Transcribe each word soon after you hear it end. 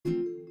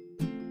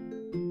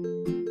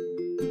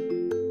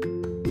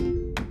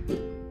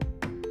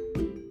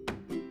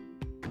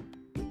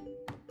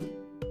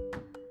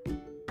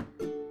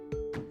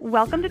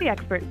Welcome to the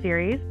Expert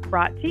Series,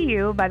 brought to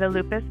you by the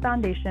Lupus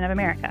Foundation of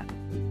America.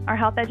 Our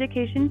health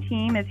education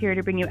team is here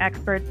to bring you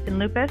experts in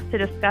lupus to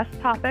discuss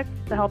topics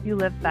to help you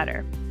live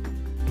better.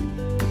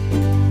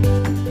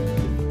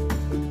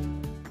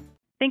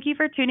 Thank you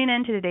for tuning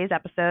in to today's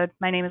episode.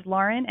 My name is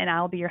Lauren, and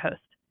I'll be your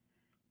host.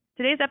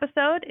 Today's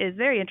episode is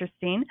very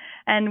interesting,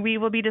 and we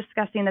will be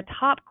discussing the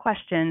top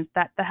questions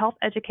that the health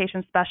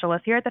education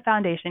specialists here at the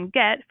Foundation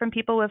get from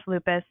people with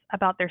lupus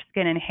about their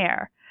skin and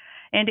hair.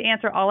 And to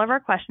answer all of our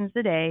questions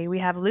today, we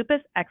have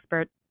lupus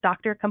expert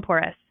Dr.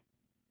 Kampouris.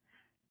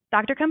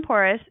 Dr.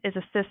 Kampouris is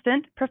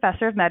Assistant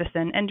Professor of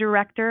Medicine and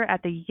Director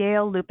at the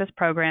Yale Lupus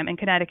Program in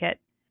Connecticut.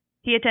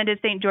 He attended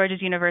St.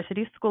 George's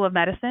University School of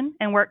Medicine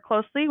and worked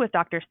closely with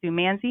Dr. Sue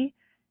Manzi,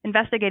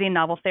 investigating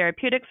novel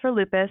therapeutics for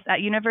lupus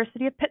at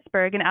University of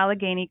Pittsburgh and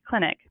Allegheny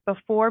Clinic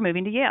before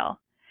moving to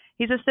Yale.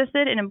 He's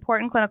assisted in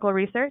important clinical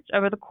research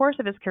over the course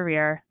of his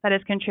career that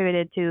has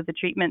contributed to the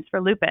treatments for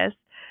lupus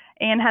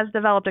and has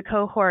developed a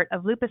cohort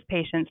of lupus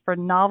patients for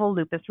novel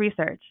lupus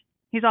research.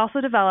 He's also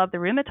developed the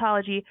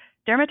Rheumatology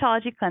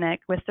Dermatology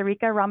Clinic with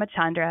Sarika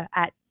Ramachandra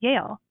at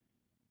Yale.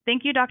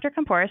 Thank you, Dr.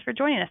 Kampouris, for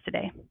joining us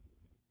today.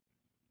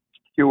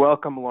 You're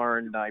welcome,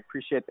 Lauren. I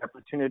appreciate the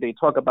opportunity to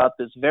talk about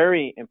this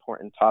very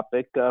important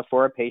topic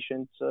for our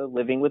patients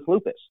living with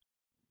lupus.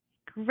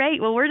 Great.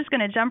 Well, we're just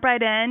going to jump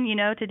right in.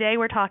 Today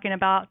we're talking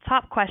about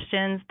top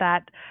questions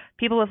that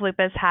people with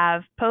lupus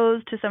have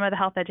posed to some of the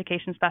health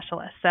education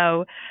specialists.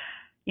 So,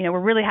 we're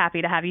really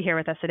happy to have you here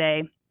with us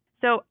today.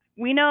 So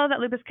we know that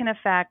lupus can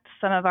affect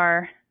some of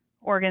our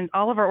organs,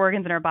 all of our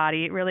organs in our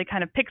body. It really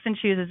kind of picks and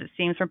chooses, it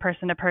seems, from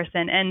person to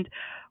person. And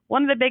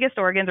one of the biggest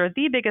organs, or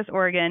the biggest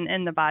organ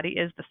in the body,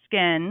 is the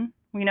skin.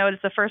 We know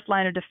it's the first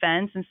line of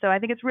defense. And so I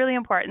think it's really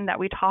important that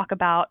we talk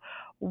about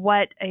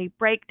what a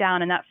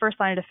breakdown in that first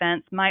line of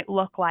defense might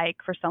look like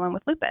for someone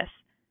with lupus.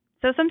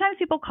 So sometimes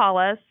people call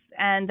us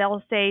and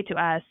they'll say to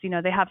us,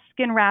 they have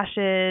skin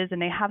rashes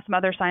and they have some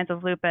other signs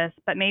of lupus,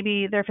 but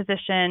maybe their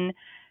physician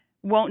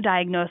won't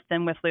diagnose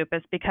them with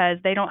lupus because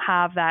they don't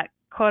have that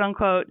quote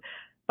unquote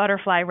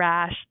butterfly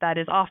rash that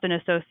is often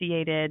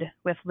associated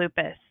with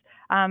lupus.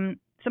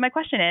 So my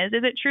question is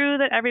it true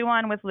that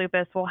everyone with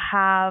lupus will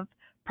have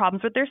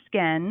problems with their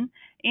skin?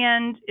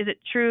 And is it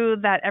true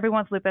that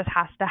everyone with lupus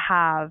has to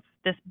have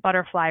this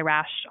butterfly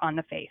rash on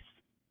the face?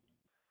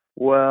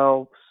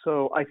 Well,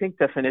 so I think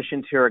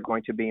definitions here are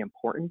going to be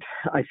important.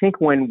 I think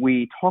when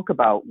we talk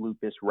about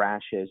lupus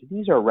rashes,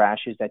 these are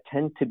rashes that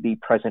tend to be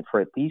present for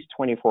at least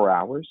 24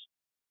 hours.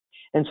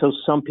 And so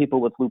some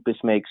people with lupus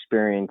may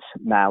experience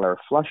malar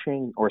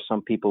flushing, or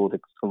some people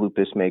with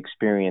lupus may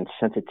experience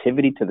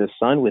sensitivity to the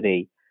sun with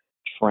a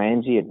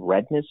transient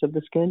redness of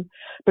the skin.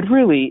 But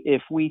really,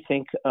 if we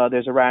think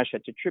there's a rash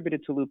that's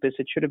attributed to lupus,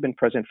 it should have been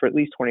present for at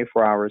least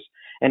 24 hours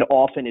and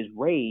often is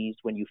raised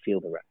when you feel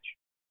the rash.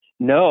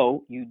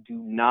 No, you do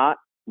not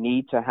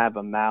need to have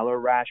a malar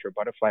rash or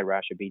butterfly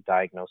rash to be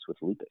diagnosed with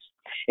lupus.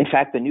 In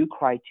fact, the new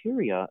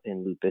criteria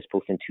in lupus,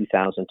 both in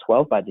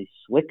 2012 by the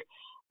SLIC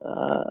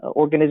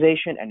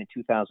organization and in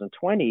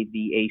 2020,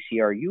 the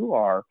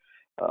ACRUR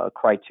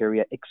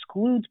criteria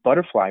excludes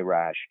butterfly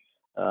rash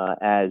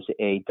as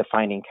a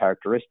defining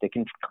characteristic.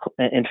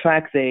 In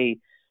fact, they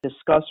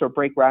discuss or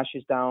break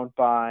rashes down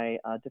by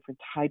different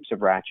types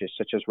of rashes,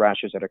 such as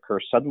rashes that occur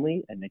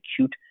suddenly, an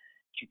acute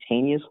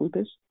cutaneous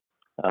lupus.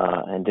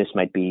 And this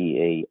might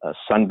be a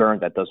sunburn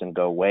that doesn't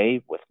go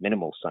away with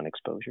minimal sun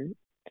exposure,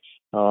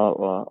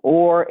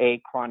 or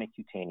a chronic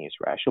cutaneous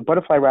rash. So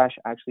butterfly rash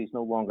actually is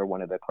no longer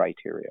one of the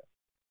criteria.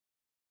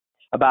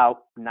 About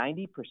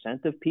 90%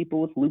 of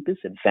people with lupus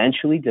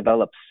eventually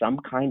develop some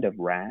kind of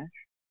rash.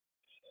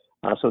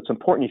 So it's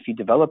important if you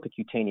develop a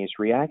cutaneous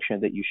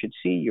reaction that you should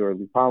see your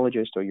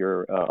lupologist or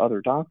your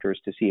other doctors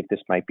to see if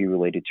this might be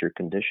related to your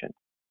condition.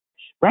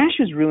 Rash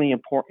is really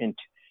important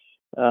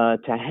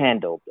to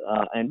handle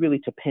and really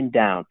to pin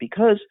down,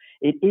 because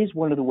it is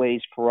one of the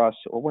ways for us,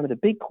 or one of the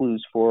big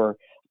clues for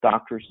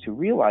doctors to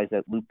realize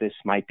that lupus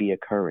might be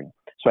occurring.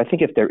 So I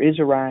think if there is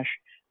a rash,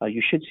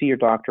 you should see your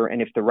doctor.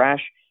 And if the rash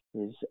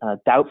is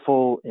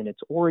doubtful in its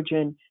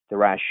origin, the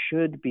rash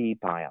should be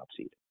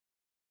biopsied.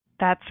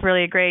 That's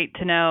really great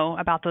to know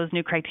about those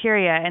new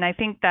criteria. And I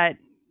think that,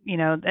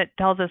 it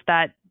tells us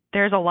that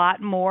there's a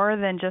lot more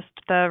than just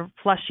the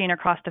flushing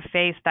across the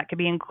face that could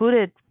be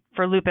included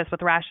for lupus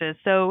with rashes.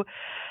 So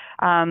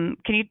can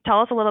you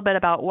tell us a little bit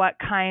about what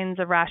kinds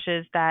of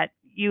rashes that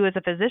you as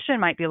a physician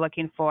might be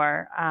looking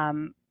for?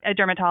 A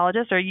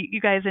dermatologist, or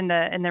you guys in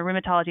the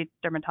Rheumatology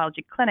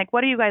Dermatology Clinic,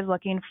 what are you guys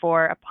looking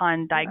for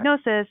upon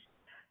diagnosis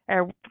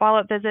or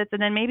follow-up visits?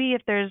 And then maybe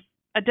if there's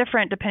a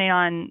different, depending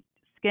on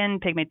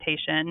skin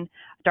pigmentation,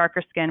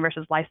 darker skin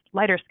versus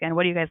lighter skin,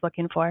 what are you guys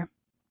looking for?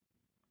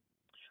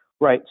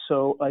 Right.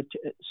 So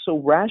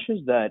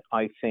rashes that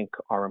I think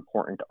are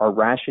important are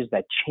rashes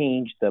that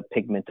change the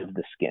pigment of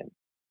the skin.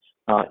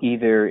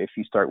 Either if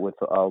you start with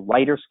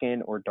lighter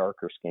skin or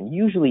darker skin.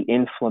 Usually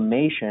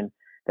inflammation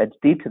that's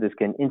deep to the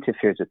skin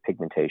interferes with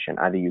pigmentation.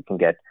 Either you can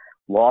get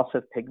loss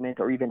of pigment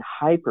or even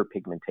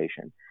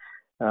hyperpigmentation.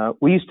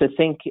 We used to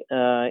think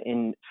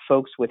in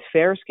folks with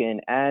fair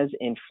skin, as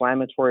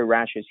inflammatory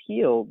rashes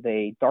heal,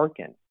 they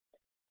darken.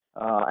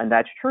 And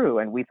that's true.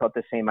 And we thought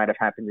the same might have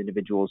happened to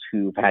individuals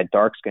who've had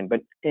dark skin.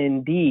 But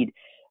indeed,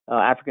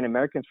 African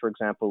Americans, for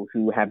example,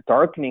 who have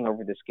darkening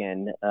over the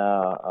skin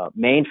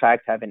may in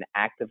fact have an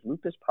active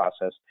lupus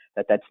process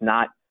that's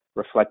not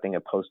reflecting a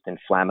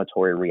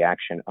post-inflammatory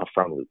reaction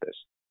from lupus.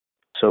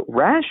 So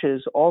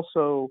rashes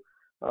also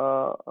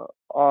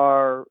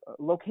our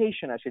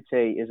location, I should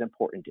say, is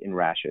important in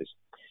rashes.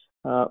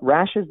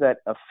 Rashes that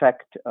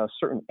affect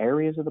certain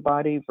areas of the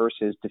body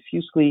versus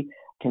diffusely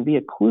can be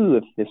a clue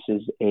if this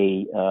is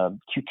a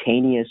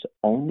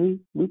cutaneous-only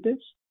lupus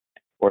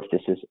or if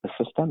this is a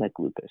systemic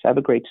lupus. I have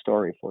a great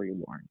story for you,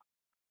 Lauren.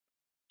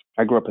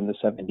 I grew up in the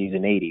 70s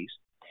and 80s,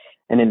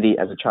 and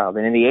as a child,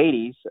 and in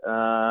the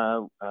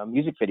 80s,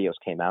 music videos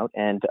came out,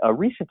 and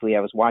recently I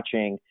was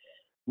watching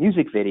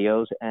music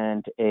videos,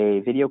 and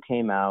a video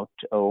came out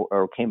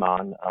or came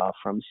on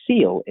from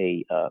Seal,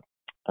 a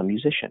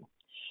musician.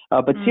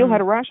 But Seal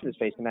had a rash on his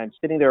face, and I'm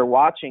sitting there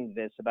watching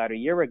this about a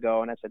year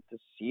ago, and I said, does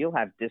Seal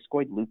have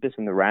discoid lupus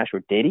in the rash,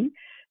 or did he?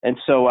 And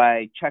so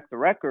I checked the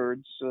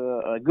records,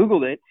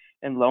 Googled it,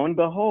 and lo and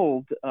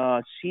behold,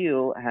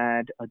 Seal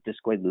had a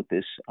discoid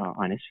lupus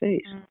on his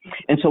face.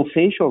 And so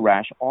facial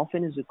rash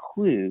often is a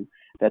clue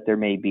that there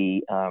may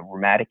be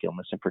rheumatic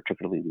illness, and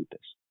particularly lupus.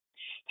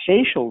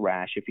 Facial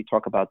rash, if you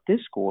talk about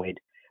discoid,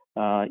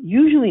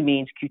 usually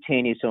means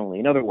cutaneous only.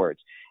 In other words,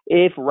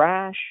 if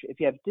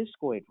you have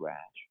discoid rash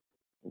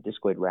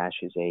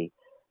is a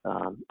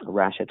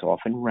rash that's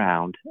often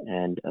round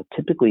and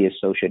typically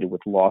associated with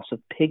loss of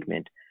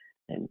pigment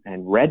and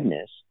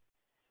redness.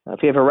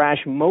 If you have a rash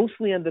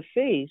mostly on the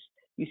face,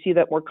 you see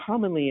that more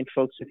commonly in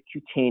folks with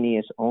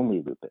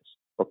cutaneous-only lupus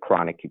or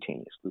chronic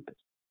cutaneous lupus.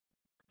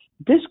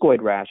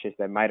 Discoid rashes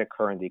that might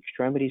occur in the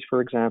extremities,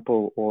 for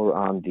example, or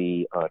on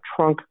the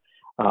trunk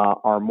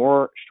are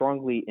more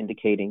strongly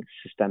indicating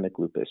systemic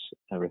lupus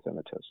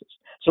erythematosus.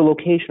 So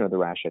location of the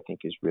rash, I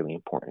think, is really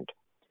important.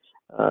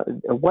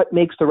 What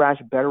makes the rash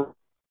better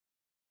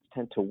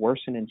tend to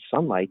worsen in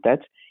sunlight?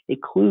 That's a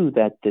clue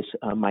that this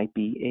might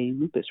be a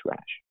lupus rash.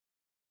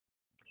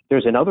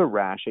 There's another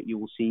rash that you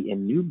will see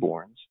in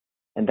newborns,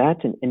 and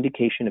that's an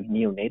indication of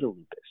neonatal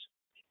lupus.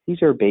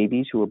 These are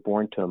babies who are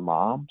born to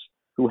moms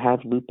who have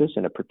lupus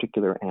and a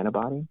particular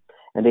antibody,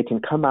 and they can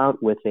come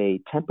out with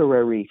a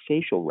temporary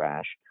facial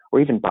rash or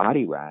even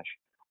body rash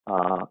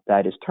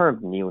that is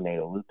termed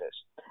neonatal lupus.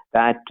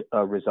 That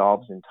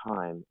resolves in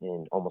time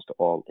in almost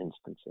all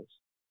instances.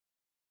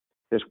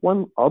 There's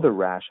one other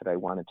rash that I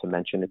wanted to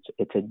mention.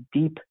 It's a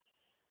deep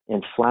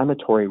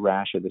inflammatory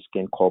rash of the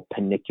skin called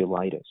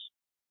paniculitis.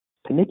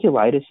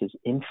 Paniculitis is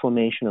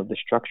inflammation of the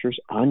structures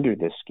under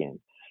the skin,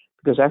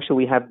 because actually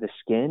we have the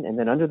skin, and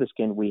then under the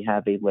skin we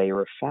have a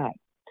layer of fat,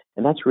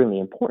 and that's really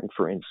important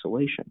for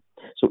insulation.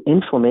 So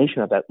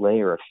inflammation of that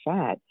layer of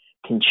fat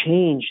can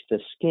change the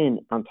skin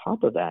on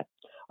top of that,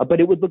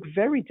 but it would look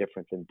very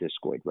different than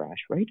discoid rash,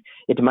 right?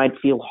 It might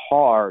feel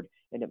hard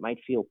and it might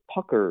feel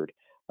puckered,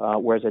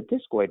 whereas a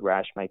discoid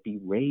rash might be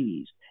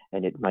raised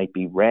and it might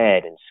be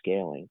red and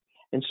scaling.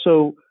 And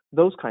so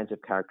those kinds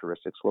of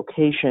characteristics,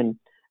 location,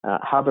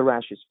 how the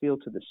rashes feel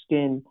to the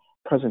skin,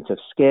 presence of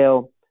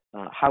scale,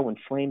 how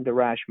inflamed the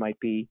rash might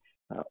be,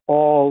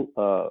 all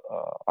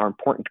are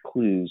important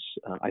clues,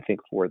 I think,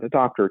 for the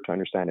doctor to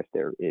understand if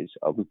there is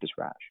a lupus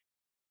rash.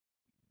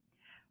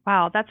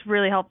 Wow, that's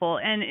really helpful.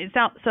 And it's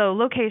so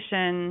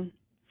location,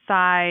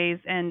 size,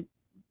 and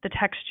the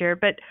texture.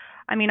 But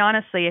I mean,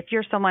 honestly, if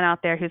you're someone out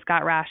there who's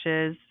got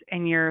rashes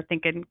and you're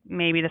thinking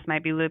maybe this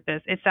might be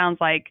lupus, it sounds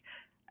like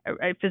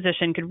a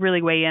physician could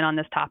really weigh in on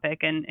this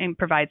topic and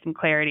provide some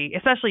clarity.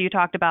 Especially you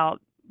talked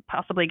about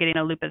possibly getting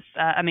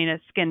a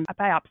skin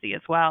biopsy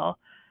as well.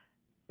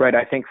 Right.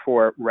 I think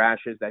for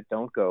rashes that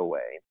don't go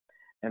away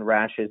and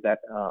rashes that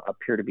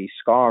appear to be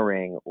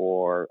scarring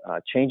or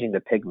changing the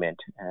pigment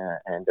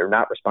and they're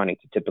not responding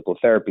to typical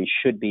therapy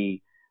should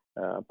be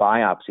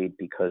biopsied,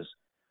 because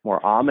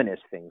more ominous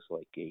things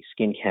like a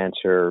skin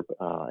cancer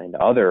and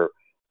other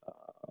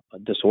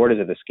disorders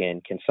of the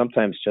skin can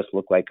sometimes just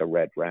look like a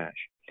red rash.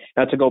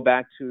 Now, to go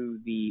back to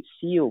the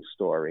Seal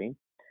story,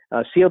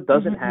 Seal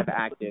doesn't have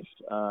active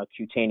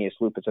cutaneous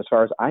lupus as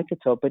far as I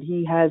could tell, but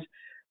he has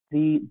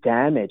the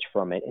damage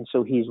from it. And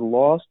so he's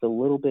lost a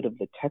little bit of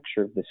the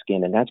texture of the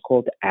skin, and that's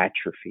called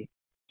atrophy.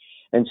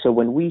 And so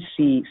when we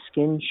see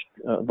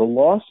the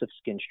loss of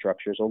skin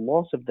structures or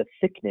loss of the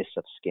thickness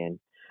of skin,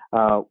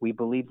 we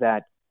believe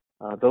that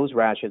those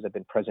rashes have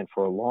been present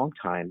for a long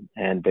time,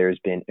 and there's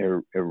been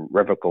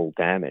irrevocable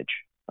damage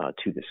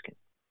to the skin.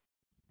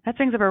 That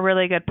brings up a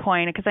really good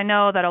point, because I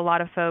know that a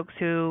lot of folks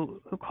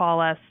who call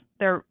us,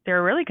 they're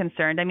really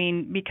concerned. I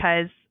mean,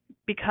 because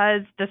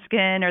the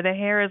skin or the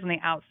hair is on the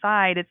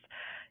outside, it's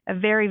a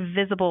very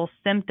visible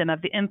symptom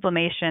of the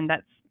inflammation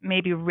that's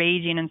maybe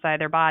raging inside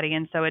their body,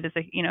 and so it is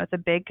it's a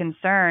big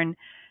concern.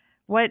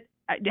 What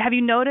have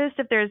you noticed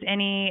if there's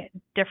any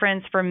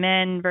difference for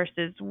men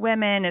versus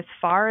women as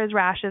far as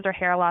rashes or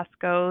hair loss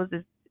goes?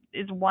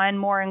 Is one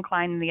more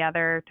inclined than the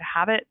other to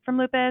have it from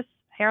lupus,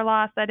 hair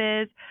loss, that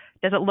is?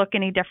 Does it look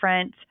any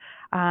different?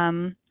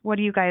 What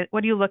are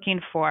you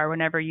looking for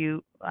whenever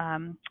you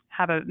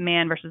have a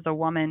man versus a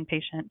woman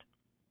patient?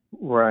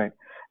 Right.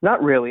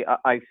 Not really.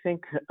 I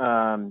think,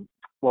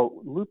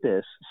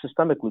 lupus,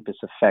 systemic lupus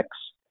affects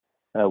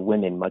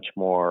women much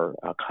more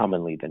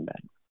commonly than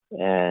men.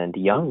 And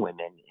young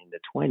women in the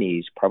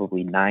 20s,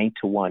 probably 9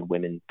 to 1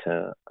 women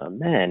to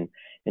men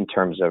in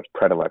terms of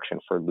predilection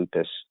for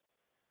lupus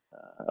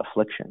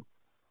affliction.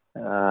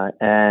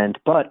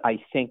 But I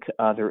think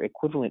there are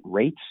equivalent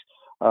rates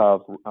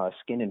of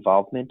skin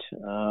involvement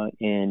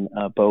in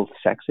both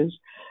sexes.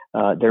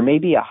 There may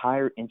be a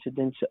higher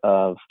incidence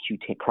of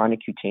chronic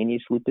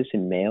cutaneous lupus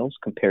in males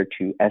compared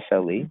to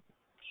SLE,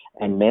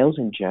 and males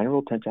in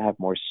general tend to have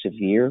more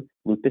severe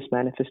lupus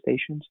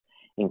manifestations,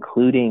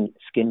 including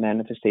skin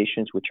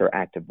manifestations, which are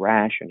active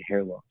rash and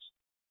hair loss.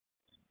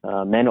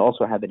 Men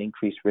also have an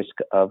increased risk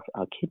of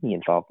kidney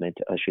involvement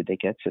should they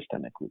get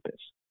systemic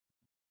lupus.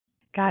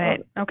 Got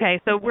it.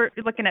 Okay, so we're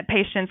looking at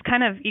patients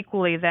kind of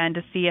equally then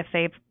to see if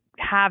they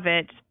have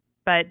it,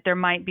 but there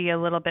might be a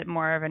little bit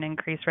more of an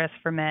increased risk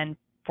for men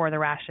for the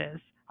rashes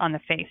on the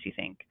face, you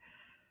think?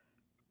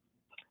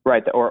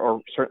 Right,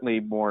 or certainly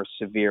more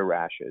severe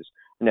rashes.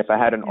 And if I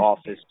had an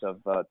office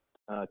of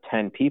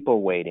 10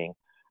 people waiting,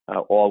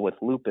 all with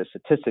lupus,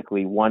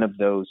 statistically, one of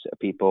those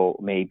people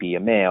may be a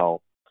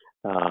male,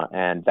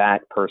 and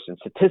that person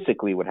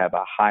statistically would have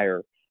a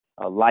higher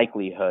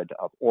likelihood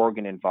of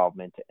organ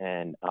involvement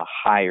and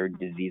higher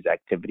disease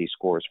activity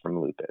scores from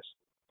lupus.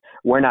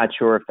 We're not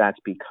sure if that's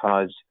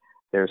because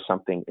there's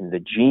something in the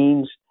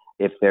genes,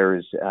 if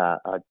there's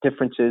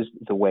differences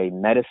the way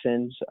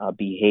medicines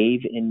behave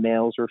in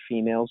males or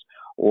females,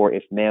 or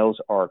if males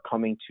are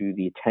coming to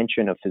the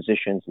attention of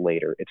physicians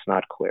later. It's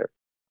not clear.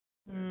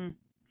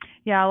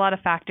 Yeah, a lot of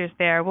factors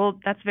there. Well,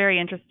 that's very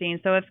interesting.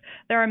 So if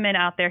there are men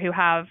out there who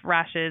have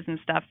rashes and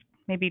stuff,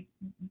 maybe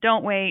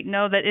don't wait.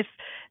 Know that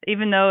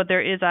even though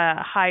there is a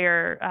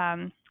higher,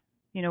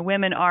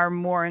 women are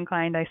more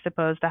inclined, I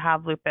suppose, to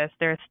have lupus.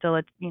 There's still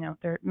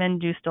men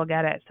do still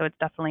get it. So it's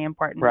definitely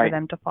important for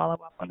them to follow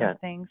up on those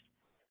things.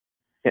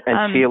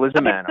 And feel as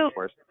a man, of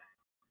course.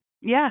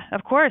 Yeah,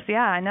 of course. Yeah,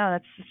 I know.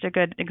 That's just a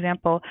good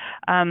example.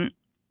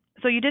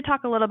 So you did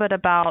talk a little bit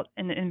about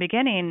in the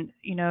beginning,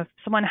 if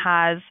someone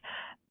has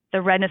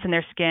the redness in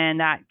their skin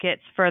that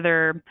gets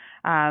further,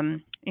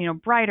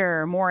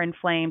 brighter or more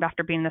inflamed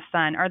after being in the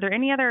sun. Are there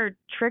any other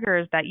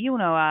triggers that you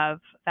know of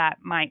that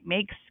might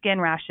make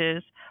skin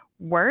rashes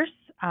worse,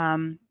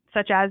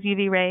 such as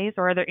UV rays,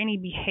 or are there any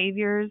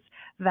behaviors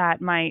that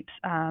might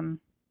kind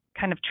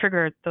of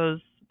trigger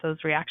those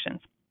reactions?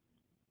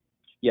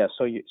 Yeah,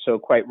 so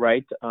quite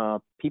right.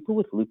 People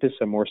with lupus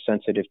are more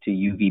sensitive to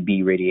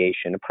UVB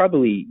radiation, and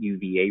probably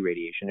UVA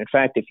radiation. In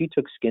fact, if you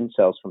took skin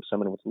cells from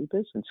someone with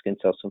lupus and skin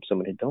cells from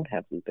someone who don't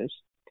have lupus,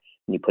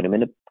 and you put them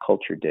in a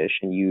culture dish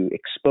and you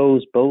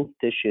expose both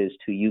dishes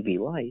to UV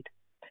light,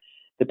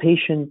 the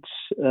patient's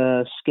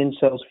skin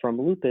cells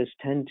from lupus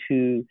tend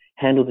to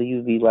handle the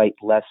UV light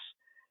less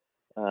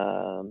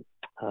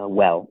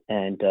well,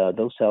 and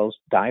those cells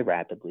die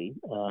rapidly.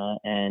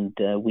 And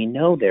we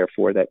know,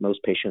 therefore, that most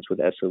patients with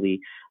SLE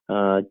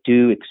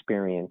do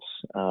experience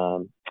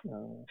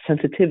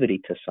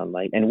sensitivity to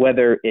sunlight. And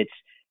whether it's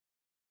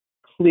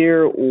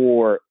clear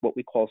or what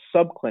we call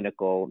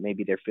subclinical,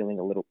 maybe they're feeling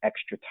a little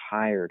extra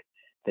tired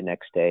the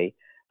next day,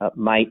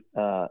 might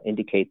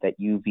indicate that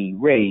UV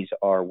rays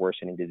are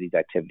worsening disease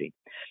activity.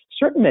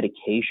 Certain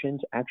medications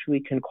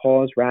actually can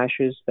cause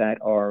rashes that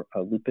are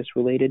lupus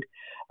related.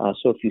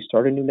 So if you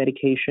start a new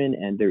medication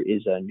and there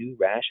is a new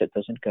rash that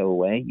doesn't go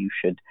away, you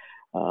should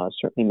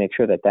certainly make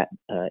sure that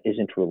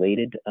isn't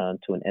related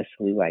to an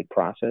SLE-like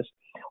process.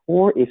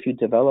 Or if you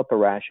develop a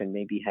rash and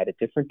maybe had a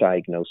different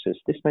diagnosis,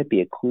 this might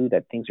be a clue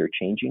that things are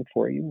changing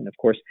for you. And of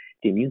course,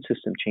 the immune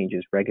system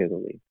changes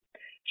regularly.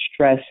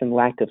 Stress and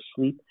lack of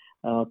sleep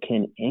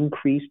can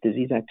increase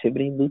disease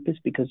activity in lupus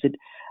because it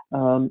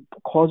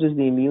causes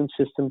the immune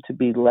system to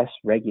be less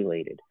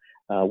regulated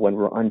when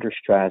we're under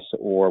stress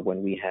or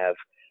when we have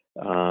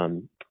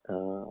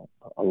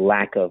a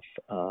lack of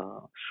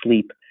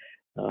sleep.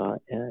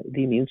 The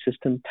immune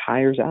system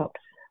tires out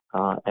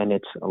and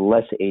it's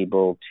less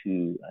able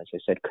to, as I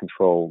said,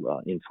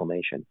 control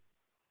inflammation.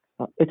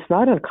 It's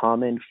not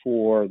uncommon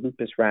for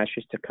lupus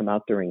rashes to come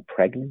out during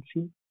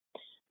pregnancy.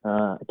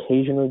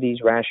 Occasionally these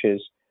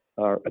rashes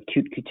are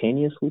acute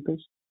cutaneous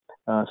lupus.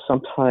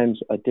 Sometimes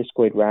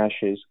discoid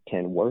rashes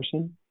can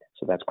worsen,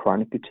 so that's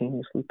chronic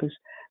cutaneous lupus.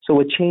 So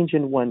a change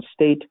in one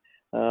state,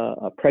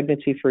 a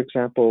pregnancy, for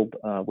example,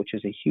 which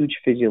is a huge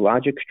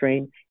physiologic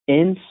strain,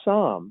 in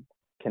some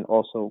can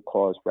also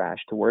cause rash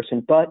to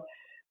worsen. But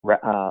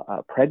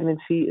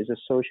pregnancy is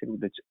associated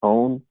with its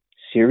own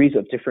series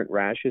of different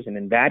rashes, and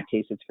in that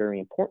case, it's very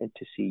important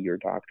to see your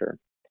doctor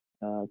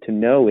to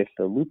know if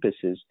the lupus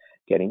is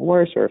getting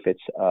worse or if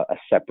it's a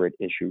separate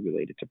issue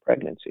related to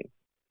pregnancy.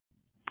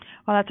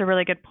 Well, that's a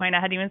really good point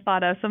I hadn't even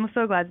thought of, so I'm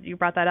so glad that you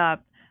brought that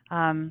up.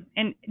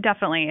 And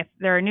definitely, if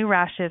there are new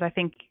rashes, I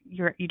think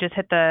you just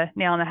hit the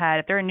nail on the head.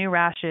 If there are new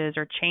rashes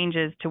or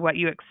changes to what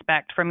you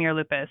expect from your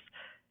lupus,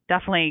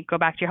 definitely go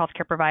back to your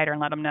healthcare provider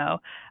and let them know,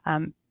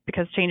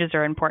 because changes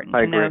are important I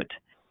to agree. note.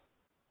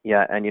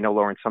 Yeah, and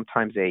Lauren,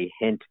 sometimes a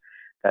hint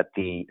that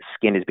the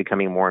skin is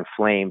becoming more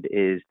inflamed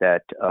is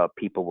that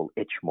people will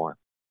itch more,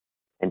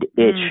 and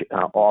itch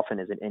often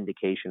is an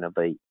indication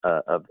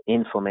of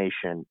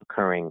inflammation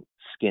occurring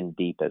skin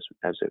deep,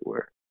 as it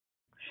were.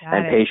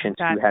 And patients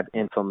who have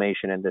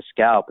inflammation in the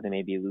scalp, they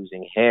may be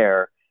losing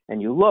hair,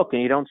 and you look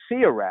and you don't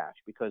see a rash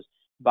because,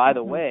 by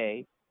the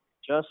way,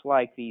 just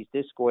like these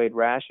discoid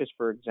rashes,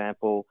 for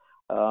example,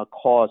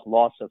 cause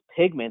loss of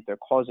pigment, they're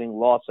causing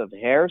loss of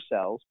hair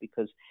cells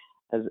because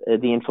as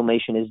the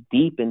inflammation is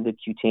deep in the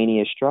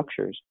cutaneous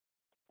structures,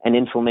 and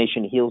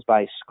inflammation heals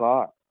by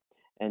scar.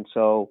 And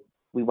so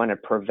we want to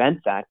prevent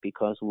that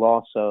because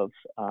loss of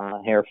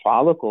hair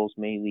follicles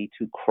may lead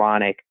to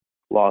chronic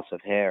loss of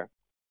hair.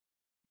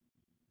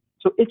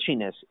 So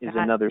itchiness is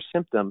another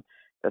symptom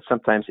that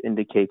sometimes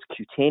indicates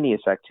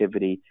cutaneous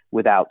activity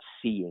without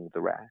seeing the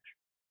rash.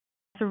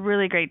 It's a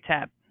really great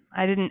tip.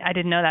 I didn't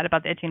know that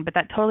about the itching, but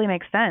that totally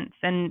makes sense.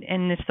 And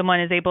if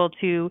someone is able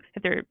to,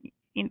 if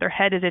their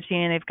head is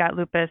itching and they've got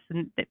lupus,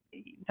 and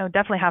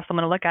definitely have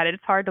someone to look at it.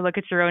 It's hard to look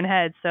at your own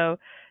head, so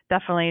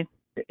definitely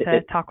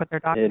talk with their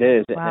doctor. It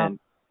is, wow.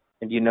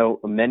 and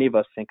many of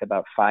us think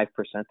about 5%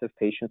 of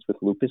patients with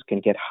lupus can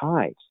get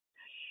hives.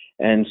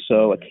 And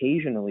so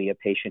occasionally a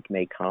patient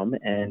may come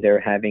and they're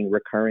having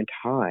recurrent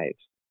hives.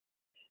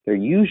 They're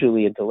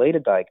usually a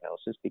delayed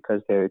diagnosis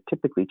because they're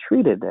typically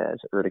treated as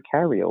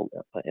urticarial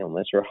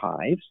illness or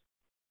hives.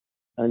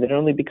 And it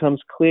only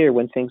becomes clear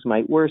when things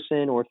might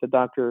worsen or if the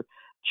doctor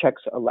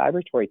checks a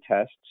laboratory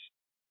tests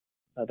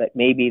that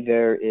maybe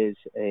there is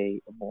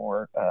a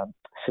more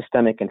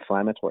systemic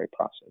inflammatory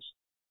process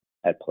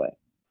at play.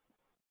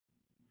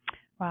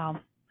 Wow.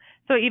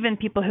 So even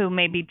people who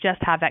maybe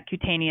just have that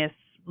cutaneous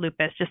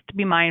lupus, just to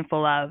be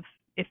mindful of,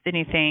 if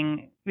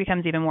anything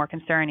becomes even more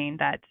concerning,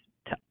 that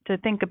to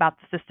think about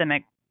the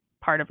systemic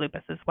part of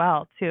lupus as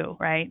well, too,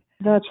 right?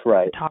 That's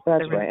right.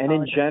 That's right. And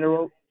in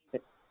general,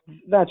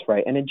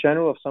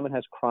 if someone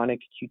has chronic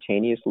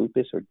cutaneous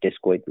lupus or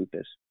discoid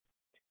lupus,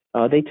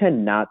 they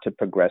tend not to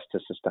progress to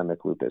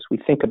systemic lupus. We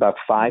think about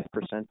 5%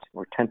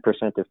 or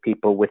 10% of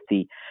people with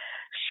the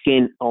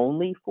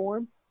skin-only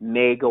form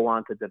may go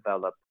on to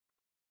develop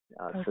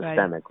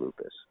systemic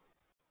lupus.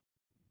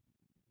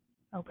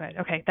 Oh, good.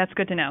 Okay, that's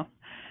good to know.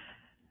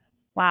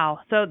 Wow.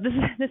 So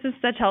this is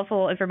such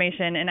helpful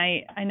information, and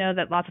I know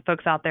that lots of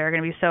folks out there are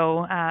going to be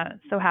so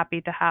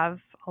happy to have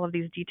all of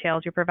these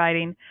details you're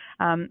providing.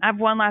 I have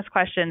one last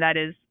question that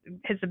is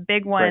a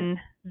big one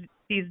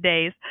these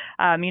days.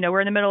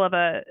 We're in the middle of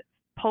a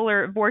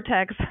polar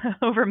vortex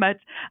over much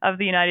of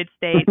the United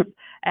States,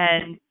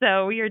 and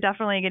so we are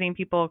definitely getting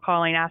people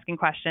calling, asking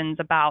questions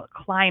about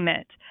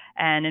climate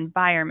and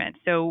environment.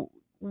 So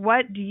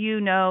what do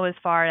you know as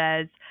far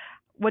as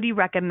what do you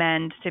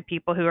recommend to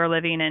people who are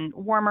living in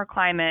warmer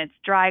climates,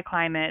 dry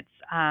climates,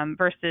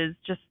 versus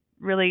just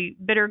really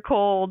bitter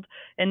cold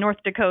in North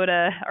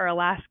Dakota or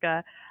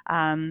Alaska?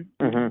 Are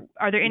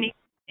there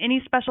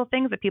any special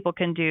things that people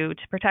can do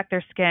to protect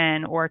their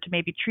skin or to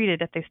maybe treat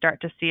it if they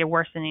start to see a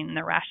worsening in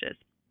their rashes?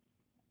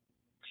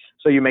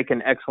 So you make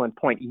an excellent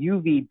point.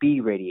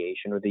 UVB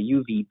radiation, or the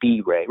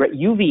UVB ray, right?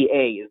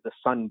 UVA is the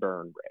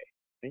sunburn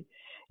ray. Right?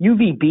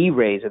 UVB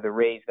rays are the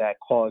rays that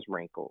cause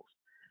wrinkles.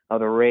 Are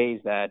the rays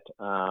that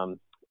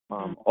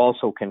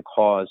also can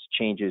cause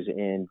changes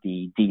in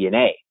the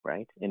DNA,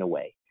 right, in a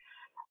way.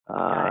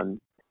 But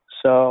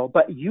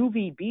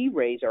UVB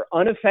rays are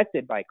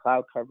unaffected by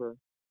cloud cover,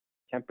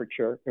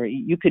 temperature. Or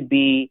you could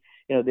be,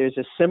 there's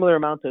a similar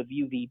amount of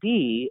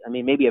UVB. I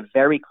mean, maybe a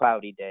very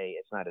cloudy day,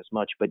 it's not as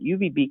much, but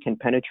UVB can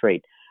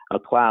penetrate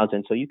clouds.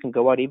 And so you can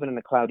go out even on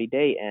a cloudy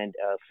day, and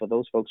for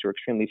those folks who are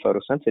extremely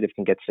photosensitive,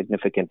 can get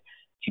significant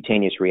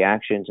cutaneous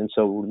reactions. And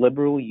so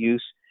liberal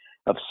use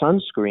of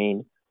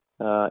sunscreen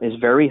is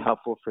very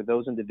helpful for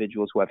those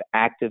individuals who have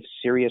active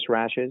serious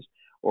rashes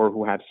or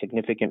who have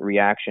significant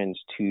reactions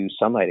to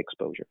sunlight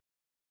exposure.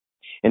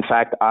 In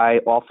fact, I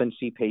often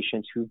see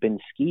patients who've been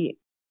skiing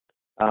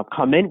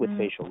come in with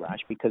facial rash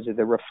because of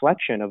the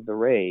reflection of the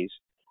rays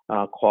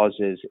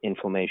causes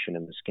inflammation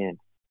in the skin.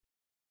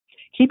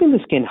 Keeping the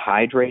skin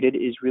hydrated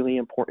is really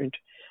important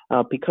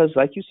because,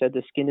 like you said,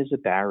 the skin is a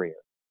barrier.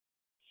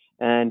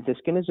 And the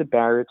skin is a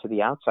barrier to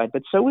the outside,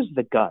 but so is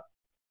the gut.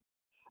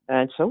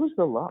 And so is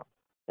the lung.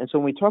 And so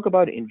when we talk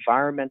about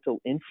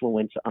environmental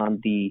influence on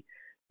the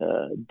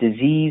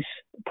disease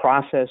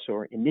process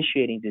or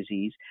initiating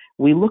disease,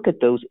 we look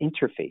at those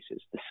interfaces,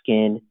 the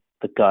skin,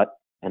 the gut,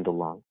 and the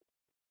lung.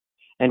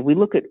 And we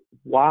look at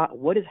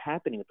what is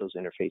happening at those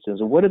interfaces,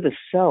 and what are the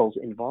cells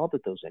involved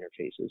at those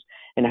interfaces,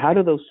 and how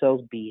do those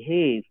cells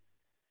behave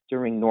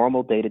during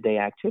normal day-to-day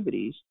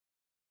activities,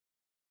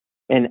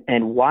 and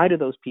why do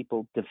those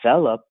people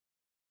develop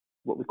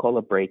what we call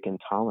a break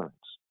intolerance.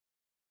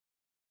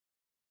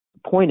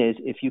 The point is,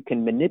 if you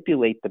can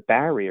manipulate the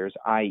barriers,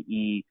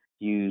 i.e.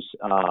 use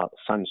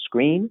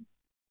sunscreen,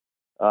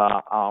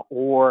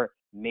 or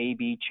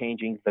maybe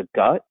changing the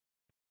gut,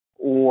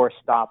 or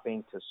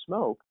stopping to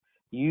smoke,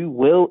 you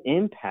will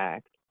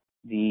impact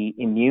the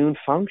immune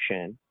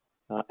function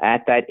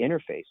at that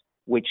interface,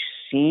 which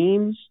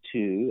seems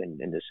to, and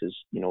this is,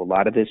 a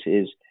lot of this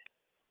is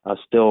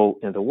still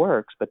in the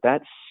works, but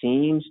that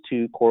seems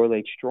to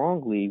correlate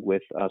strongly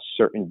with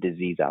certain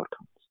disease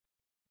outcomes.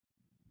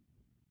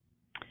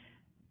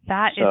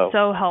 That is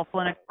so helpful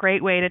and a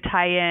great way to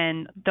tie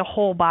in the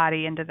whole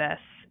body into this.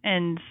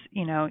 And,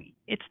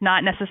 it's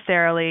not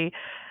necessarily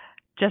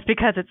just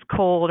because it's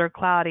cold or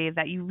cloudy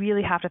that you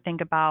really have to think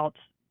about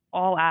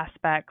all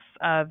aspects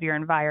of your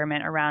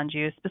environment around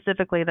you,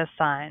 specifically the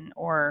sun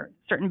or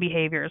certain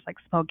behaviors like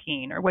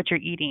smoking or what you're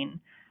eating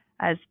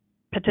as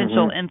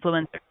potential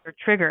influencers or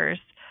triggers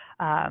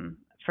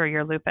for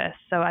your lupus.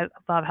 So I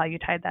love how you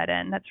tied that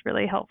in. That's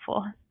really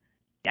helpful.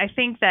 I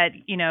think that,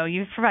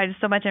 you've provided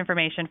so much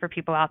information for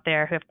people out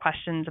there who have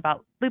questions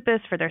about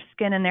lupus for their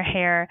skin and their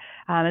hair.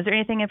 Is there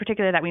anything in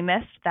particular that we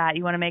missed that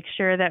you want to make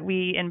sure that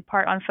we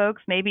impart on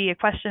folks? Maybe a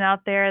question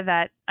out there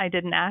that I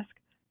didn't ask?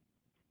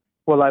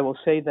 Well, I will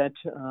say that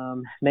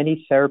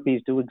many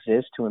therapies do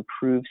exist to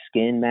improve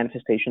skin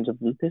manifestations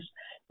of lupus,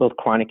 both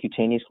chronic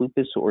cutaneous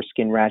lupus or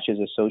skin rashes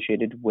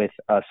associated with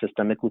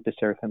systemic lupus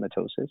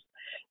erythematosus.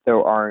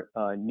 There are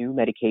new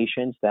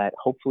medications that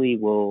hopefully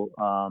will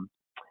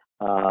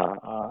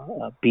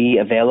be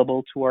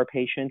available to our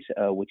patients,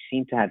 which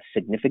seem to have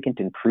significant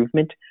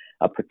improvement,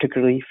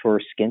 particularly for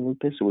skin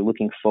lupus. So we're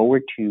looking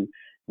forward to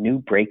new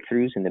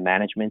breakthroughs in the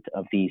management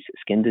of these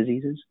skin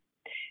diseases.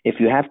 If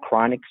you have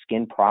chronic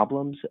skin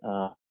problems,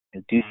 do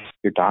see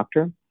your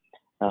doctor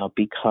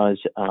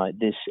because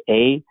this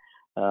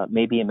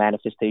may be a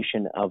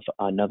manifestation of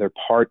another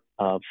part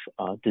of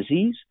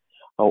disease,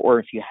 or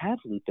if you have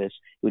lupus, it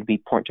would be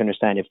important to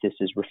understand if this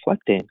is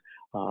reflecting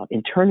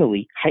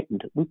internally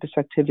heightened lupus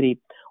activity,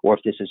 or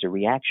if this is a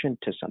reaction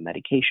to some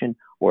medication,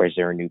 or is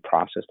there a new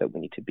process that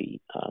we need to be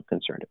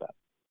concerned about.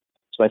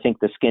 So I think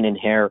the skin and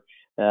hair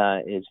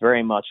is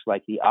very much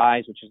like the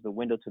eyes, which is the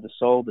window to the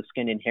soul. The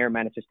skin and hair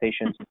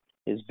manifestations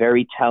is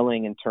very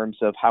telling in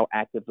terms of how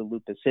active the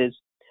lupus is,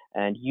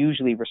 and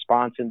usually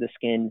response in the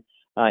skin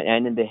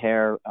and in the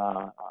hair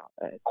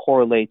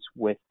correlates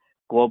with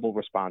global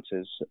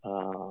responses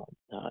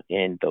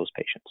in those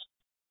patients.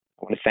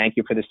 I want to thank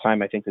you for this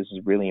time. I think this is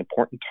a really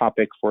important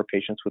topic for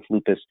patients with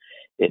lupus.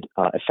 It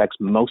affects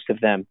most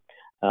of them,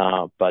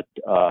 but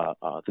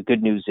the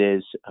good news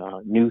is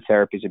new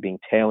therapies are being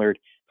tailored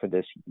for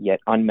this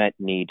yet unmet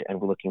need, and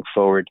we're looking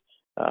forward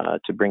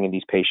to bringing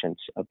these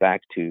patients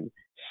back to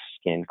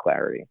skin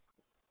clarity.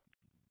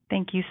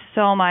 Thank you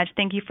so much.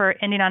 Thank you for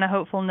ending on a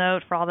hopeful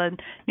note for all the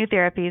new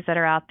therapies that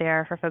are out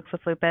there for folks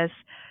with lupus.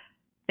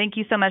 Thank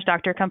you so much,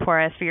 Dr.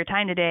 Kampouris, for your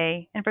time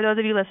today. And for those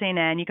of you listening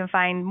in, you can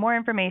find more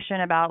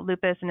information about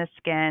lupus and the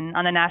skin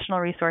on the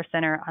National Resource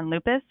Center on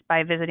Lupus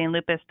by visiting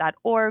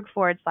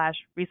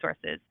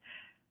lupus.org/resources.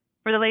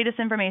 For the latest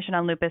information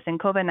on lupus and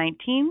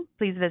COVID-19,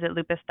 please visit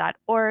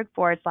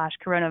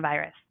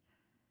lupus.org/coronavirus.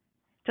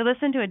 To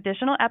listen to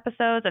additional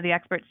episodes of the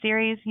Expert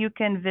Series, you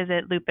can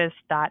visit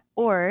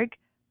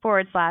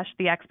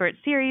lupus.org/the Expert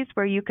Series,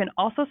 where you can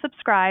also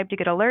subscribe to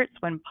get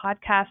alerts when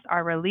podcasts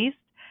are released.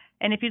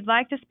 And if you'd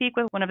like to speak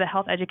with one of the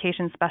health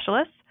education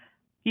specialists,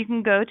 you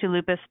can go to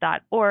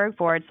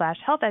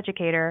lupus.org/health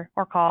educator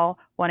or call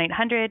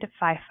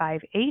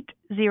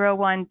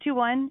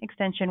 1-800-558-0121,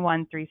 extension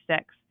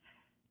 136.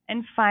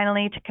 And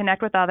finally, to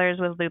connect with others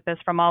with lupus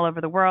from all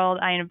over the world,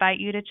 I invite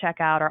you to check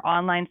out our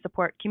online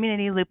support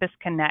community, Lupus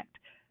Connect,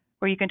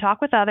 where you can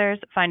talk with others,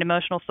 find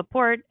emotional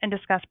support, and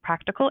discuss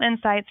practical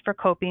insights for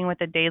coping with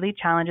the daily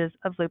challenges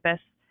of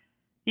lupus.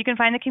 You can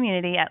find the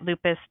community at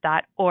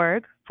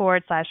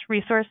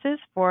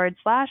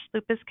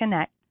lupus.org/resources/Lupus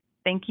Connect.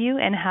 Thank you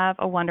and have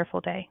a wonderful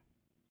day.